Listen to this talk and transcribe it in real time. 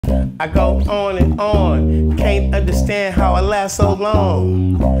I go on and on, can't understand how I last so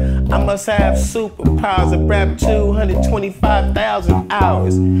long. I must have superpowers of rap 225,000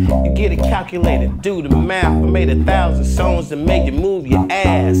 hours. You get a calculator, do the math. I made 1,000 songs to make you move your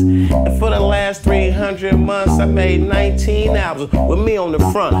ass. And for the last 300 months, I made 19 albums with me on the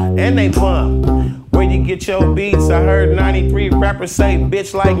front, and they bump. Where you get your beats? I heard 93 rappers say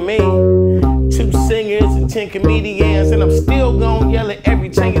bitch like me. 2 singers and 10 comedians, and I'm still gon' yell it every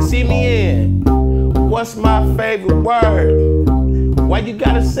time you see me in. What's my favorite word? Why you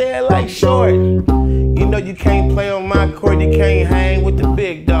gotta say it like short? You know you can't play on my court, you can't hang with the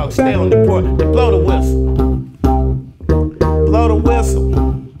big dogs. Stay on the court, to blow the whistle. Blow the whistle.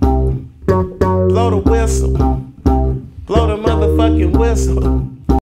 Blow the whistle. Blow the motherfucking whistle.